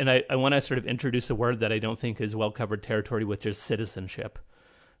 and I want to sort of introduce a word that I don't think is well covered territory, which is citizenship.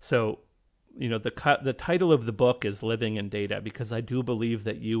 So the title of the book is Living in Data, because I do believe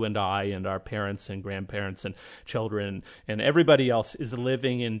that you and I and our parents and grandparents and children and everybody else is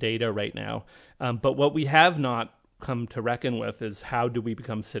living in data right now. But what we have not come to reckon with is how do we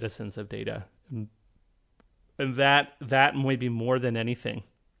become citizens of data? And that maybe more than anything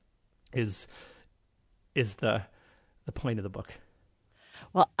is the point of the book.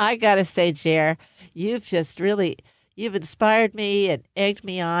 Well, I got to say, Jer, you've inspired me and egged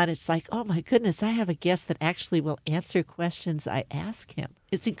me on. It's like, oh my goodness, I have a guest that actually will answer questions I ask him.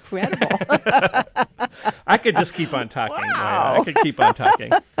 It's incredible. I could just keep on talking. Wow. I could keep on talking.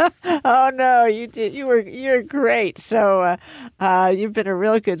 Oh no, you did. You're great. So you've been a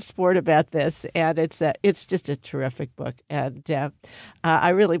real good sport about this, and it's just a terrific book. And I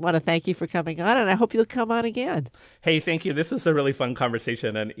really want to thank you for coming on, and I hope you'll come on again. Hey, thank you. This is a really fun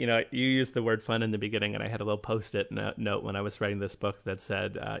conversation, and you used the word fun in the beginning, and I had a little Post-it note when I was writing this book that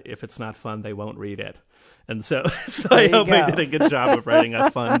said, "If it's not fun, they won't read it." And so I hope I did a good job of writing a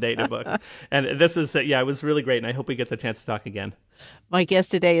fun data book. And this was, it was really great. And I hope we get the chance to talk again. My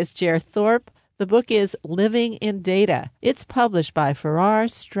guest today is Jer Thorp. The book is Living in Data. It's published by Farrar,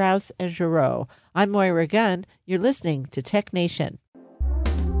 Straus, and Giroux. I'm Moira Gunn. You're listening to Tech Nation.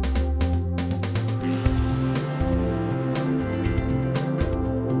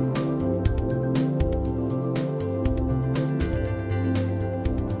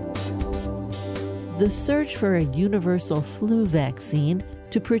 The search for a universal flu vaccine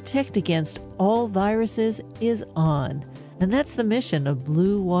to protect against all viruses is on, and that's the mission of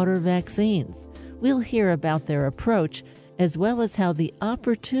Blue Water Vaccines. We'll hear about their approach, as well as how the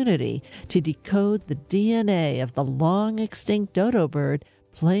opportunity to decode the DNA of the long-extinct dodo bird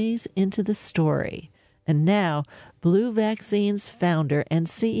plays into the story. And now, Blue Vaccines founder and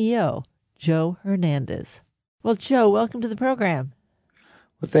CEO, Joe Hernandez. Well, Joe, welcome to the program.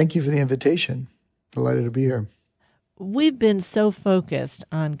 Well, thank you for the invitation. Delighted to be here. We've been so focused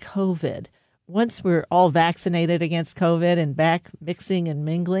on COVID. Once we're all vaccinated against COVID and back mixing and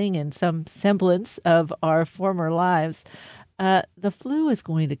mingling in some semblance of our former lives, the flu is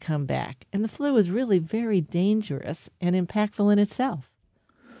going to come back. And the flu is really very dangerous and impactful in itself.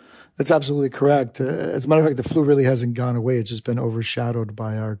 That's absolutely correct. As a matter of fact, the flu really hasn't gone away. It's just been overshadowed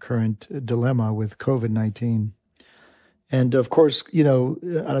by our current dilemma with COVID-19. And of course, on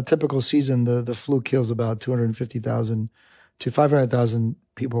a typical season, the flu kills about 250,000 to 500,000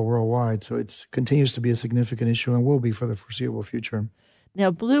 people worldwide. So it continues to be a significant issue and will be for the foreseeable future. Now,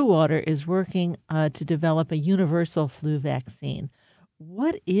 Blue Water is working to develop a universal flu vaccine.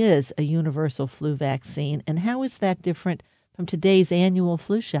 What is a universal flu vaccine, and how is that different from today's annual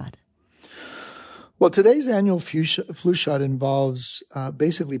flu shot? Well, today's annual flu shot involves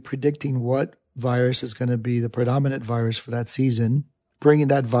basically predicting what virus is going to be the predominant virus for that season, bringing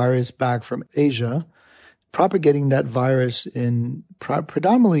that virus back from Asia, propagating that virus in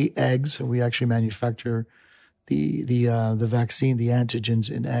predominantly eggs. We actually manufacture the vaccine, the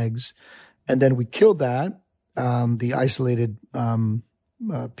antigens in eggs, and then we kill that, the isolated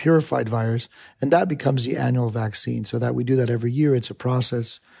purified virus, and that becomes the annual vaccine. So that we do that every year. It's a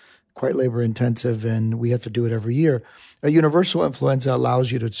process, quite labor intensive, and we have to do it every year. A universal influenza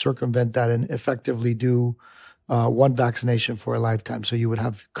allows you to circumvent that and effectively do one vaccination for a lifetime. So you would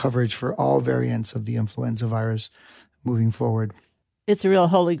have coverage for all variants of the influenza virus moving forward. It's a real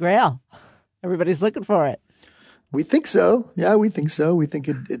holy grail. Everybody's looking for it. We think so. Yeah, we think so. We think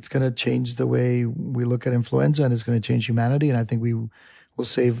it's going to change the way we look at influenza, and it's going to change humanity. And I think we will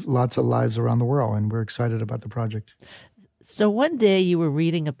save lots of lives around the world, and we're excited about the project. So one day you were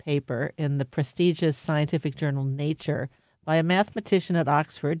reading a paper in the prestigious scientific journal Nature by a mathematician at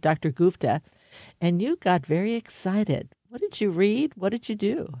Oxford, Dr. Gupta, and you got very excited. What did you read? What did you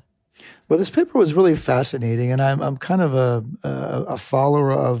do? Well, this paper was really fascinating, and I'm kind of a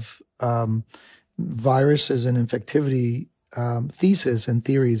follower of viruses and infectivity thesis and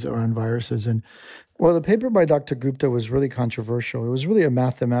theories around viruses. And well, the paper by Dr. Gupta was really controversial. It was really a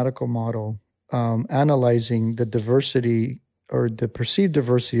mathematical model analyzing the diversity or the perceived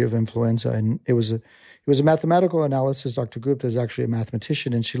diversity of influenza. And it was a mathematical analysis. Dr. Gupta is actually a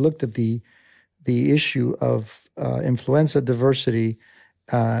mathematician, and she looked at the issue of influenza diversity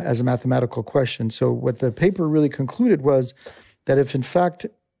as a mathematical question. So what the paper really concluded was that if in fact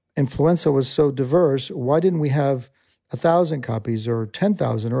influenza was so diverse, why didn't we have 1,000 copies or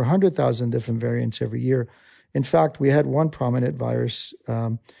 10,000 or 100,000 different variants every year? In fact, we had one prominent virus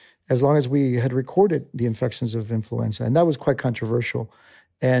as long as we had recorded the infections of influenza. And that was quite controversial.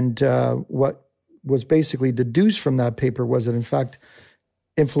 And what was basically deduced from that paper was that, in fact,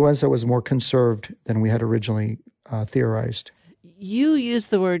 influenza was more conserved than we had originally theorized. You use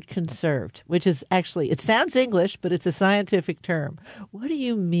the word conserved, which is actually, it sounds English, but it's a scientific term. What do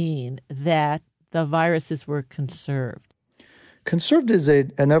you mean that the viruses were conserved? Conserved is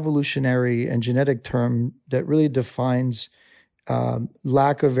an evolutionary and genetic term that really defines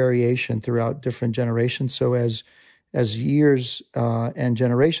lack of variation throughout different generations. So as years and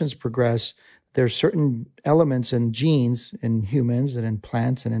generations progress, there are certain elements and genes in humans and in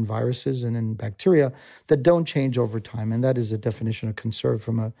plants and in viruses and in bacteria that don't change over time. And that is the definition of conserved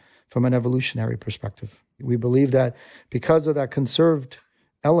from an evolutionary perspective. We believe that because of that conserved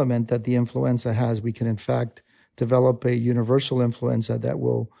element that the influenza has, we can in fact develop a universal influenza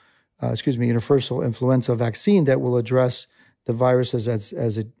vaccine that will address the viruses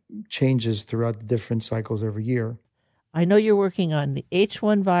as it changes throughout the different cycles every year. I know you're working on the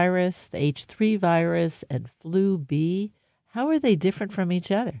H1 virus, the H3 virus, and flu B. How are they different from each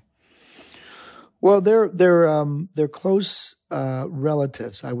other? Well, they're close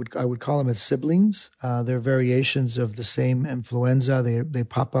relatives. I would call them as siblings. They're variations of the same influenza. They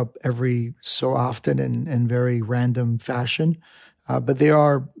pop up every so often in very random fashion, but they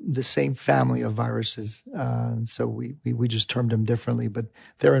are the same family of viruses. So we just termed them differently, but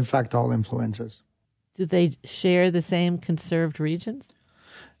they're in fact all influenzas. Do they share the same conserved regions?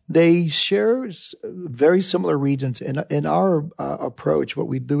 They share very similar regions. In our approach, what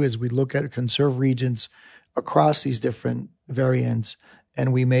we do is we look at conserved regions across these different variants,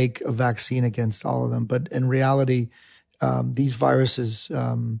 and we make a vaccine against all of them. But in reality, these viruses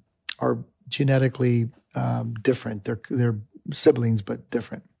are genetically different. They're siblings, but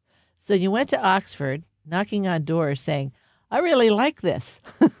different. So you went to Oxford, knocking on doors, saying, I really like this.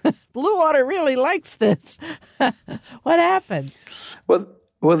 Blue Water really likes this. What happened? Well,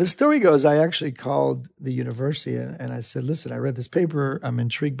 the story goes, I actually called the university and I said, listen, I read this paper. I'm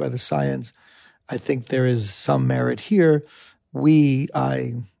intrigued by the science. I think there is some merit here.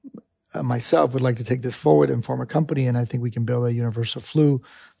 I myself would like to take this forward and form a company, and I think we can build a universal flu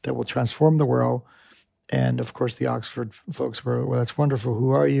that will transform the world. And of course, the Oxford folks were, well, that's wonderful.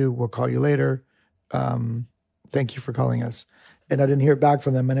 Who are you? We'll call you later. Thank you for calling us. And I didn't hear back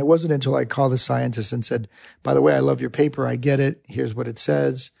from them. And it wasn't until I called the scientist and said, by the way, I love your paper. I get it. Here's what it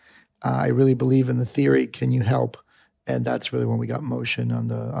says. I really believe in the theory. Can you help? And that's really when we got motion on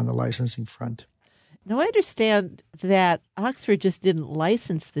the licensing front. Now, I understand that Oxford just didn't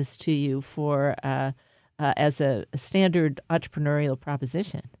license this to you for as a standard entrepreneurial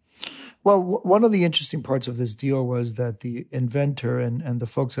proposition. Well, one of the interesting parts of this deal was that the inventor and the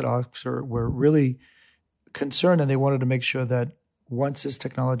folks at Oxford were really concerned, and they wanted to make sure that once this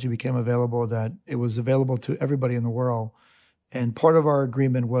technology became available, that it was available to everybody in the world. And part of our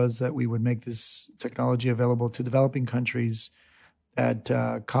agreement was that we would make this technology available to developing countries at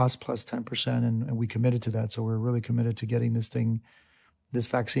cost plus 10%, and we committed to that. So we're really committed to getting this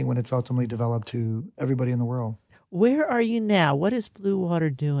vaccine, when it's ultimately developed, to everybody in the world. Where are you now? What is Blue Water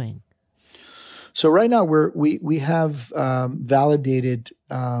doing? So right now we have validated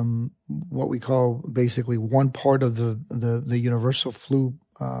what we call basically one part of the universal flu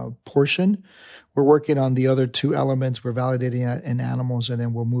portion. We're working on the other two elements. We're validating that in animals, and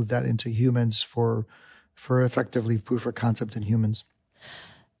then we'll move that into humans for effectively proof of concept in humans.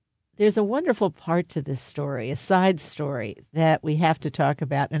 There's a wonderful part to this story, a side story that we have to talk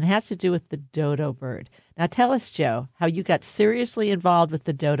about, and it has to do with the dodo bird. Now tell us, Joe, how you got seriously involved with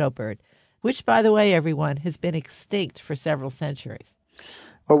the dodo bird, which, by the way, everyone, has been extinct for several centuries.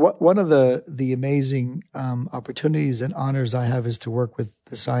 Well, one of the amazing opportunities and honors I have is to work with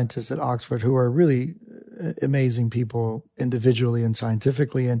the scientists at Oxford, who are really amazing people individually and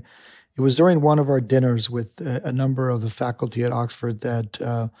scientifically. And it was during one of our dinners with a number of the faculty at Oxford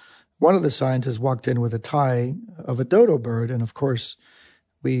that one of the scientists walked in with a tie of a dodo bird. And of course,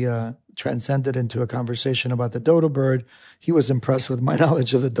 we transcended into a conversation about the dodo bird. He was impressed with my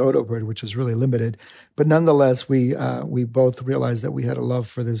knowledge of the dodo bird, which was really limited. But nonetheless, we both realized that we had a love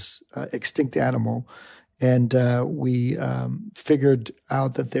for this extinct animal. And we figured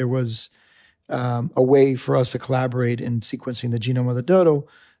out that there was a way for us to collaborate in sequencing the genome of the dodo.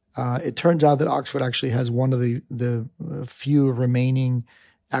 It turns out that Oxford actually has one of the few remaining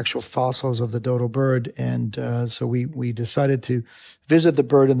actual fossils of the dodo bird, and so we decided to visit the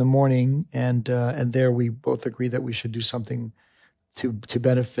bird in the morning, and there we both agreed that we should do something to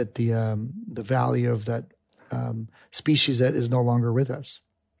benefit the value of that species that is no longer with us,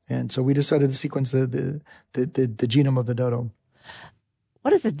 and so we decided to sequence the genome of the dodo.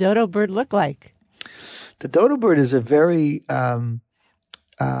 What does the dodo bird look like? The dodo bird is a very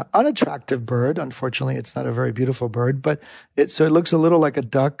unattractive bird. Unfortunately, it's not a very beautiful bird, but it looks a little like a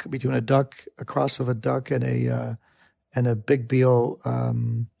duck, between a cross of a duck and and a big Beal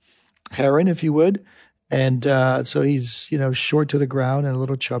heron, if you would. And so he's, short to the ground and a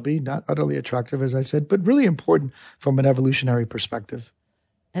little chubby, not utterly attractive, as I said, but really important from an evolutionary perspective.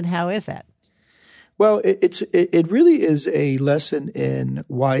 And how is that? Well, it really is a lesson in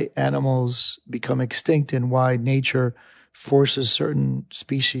why animals become extinct and why nature forces certain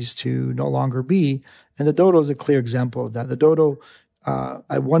species to no longer be. And the dodo is a clear example of that. The dodo,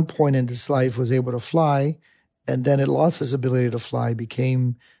 at one point in its life, was able to fly, and then it lost its ability to fly,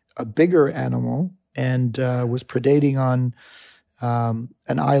 became a bigger animal, and was predating on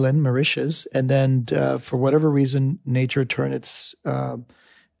an island, Mauritius. And then for whatever reason, nature turned its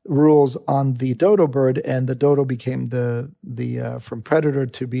rules on the dodo bird, and the dodo became the from predator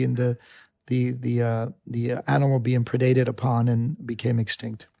to being the animal being predated upon and became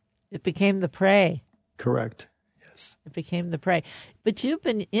extinct. It became the prey. Correct. Yes. It became the prey. But you've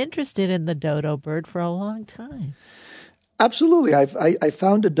been interested in the dodo bird for a long time. Absolutely. I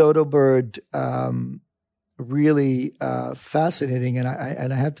found a dodo bird really fascinating, and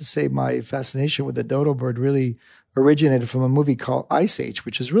I have to say my fascination with the dodo bird really originated from a movie called Ice Age,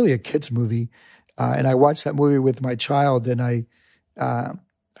 which is really a kid's movie. And I watched that movie with my child, and I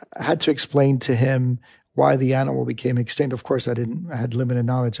had to explain to him why the animal became extinct. Of course, I had limited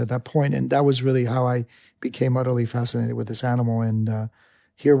knowledge at that point, and that was really how I became utterly fascinated with this animal. And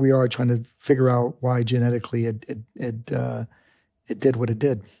here we are trying to figure out why genetically it did what it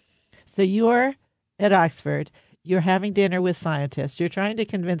did. So you're at Oxford. You're having dinner with scientists. You're trying to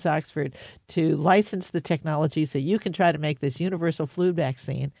convince Oxford to license the technology so you can try to make this universal flu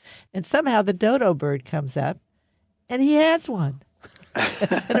vaccine. And somehow the dodo bird comes up, and he has one.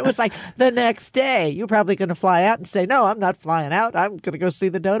 And it was like the next day, you're probably going to fly out and say, no, I'm not flying out. I'm going to go see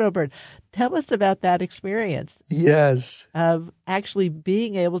the dodo bird. Tell us about that experience. Yes. Of actually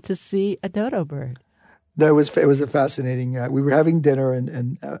being able to see a dodo bird. It was a fascinating. We were having dinner,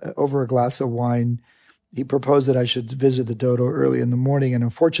 and over a glass of wine, he proposed that I should visit the dodo early in the morning. And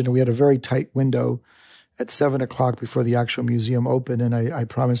unfortunately, we had a very tight window at 7:00 before the actual museum opened. And I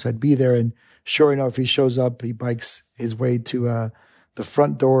promised I'd be there. And sure enough, he shows up. He bikes his way to the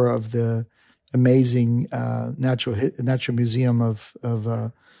front door of the amazing natural museum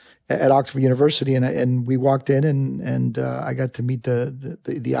at Oxford University. And we walked in, and I got to meet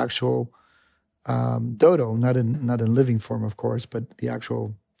the actual dodo, not in living form, of course, but the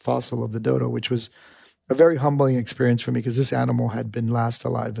actual fossil of the dodo, which was a very humbling experience for me because this animal had been last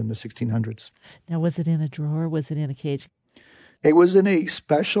alive in the 1600s. Now, was it in a drawer? Was it in a cage? It was in a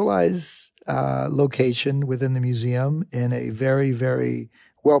specialized location within the museum in a very, very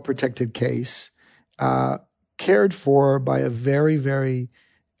well-protected case, cared for by a very, very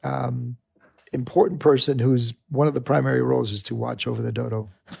important person whose one of the primary roles is to watch over the dodo.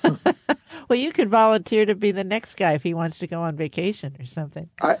 Well, you could volunteer to be the next guy if he wants to go on vacation or something.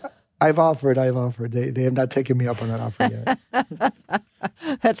 I've offered. They have not taken me up on that offer yet.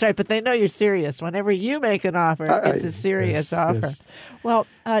 That's right, but they know you're serious. Whenever you make an offer, it's a serious offer. Yes. Well,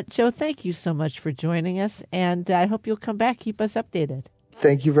 Joe, thank you so much for joining us, and I hope you'll come back. Keep us updated.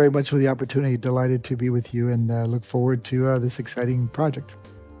 Thank you very much for the opportunity. Delighted to be with you, and look forward to this exciting project.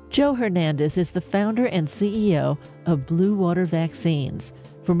 Joe Hernandez is the founder and CEO of Blue Water Vaccines.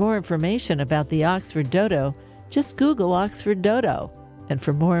 For more information about the Oxford Dodo, just Google Oxford Dodo. And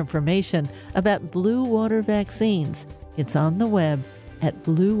for more information about Blue Water Vaccines, it's on the web at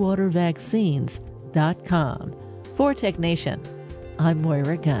bluewatervaccines.com. For Tech Nation, I'm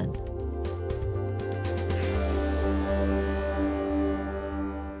Moira Gunn.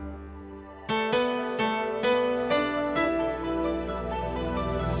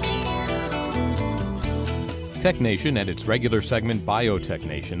 Tech Nation and its regular segment Biotech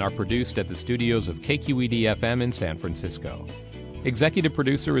Nation are produced at the studios of KQED-FM in San Francisco. Executive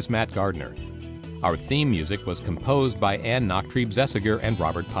producer is Matt Gardner. Our theme music was composed by Ann Nachtrieb-Zessiger and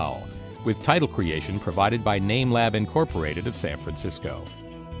Robert Powell, with title creation provided by NameLab Incorporated of San Francisco.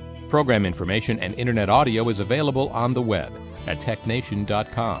 Program information and internet audio is available on the web at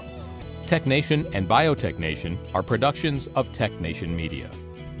technation.com. Tech Nation and Biotech Nation are productions of Tech Nation Media.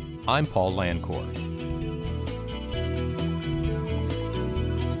 I'm Paul Lancourt.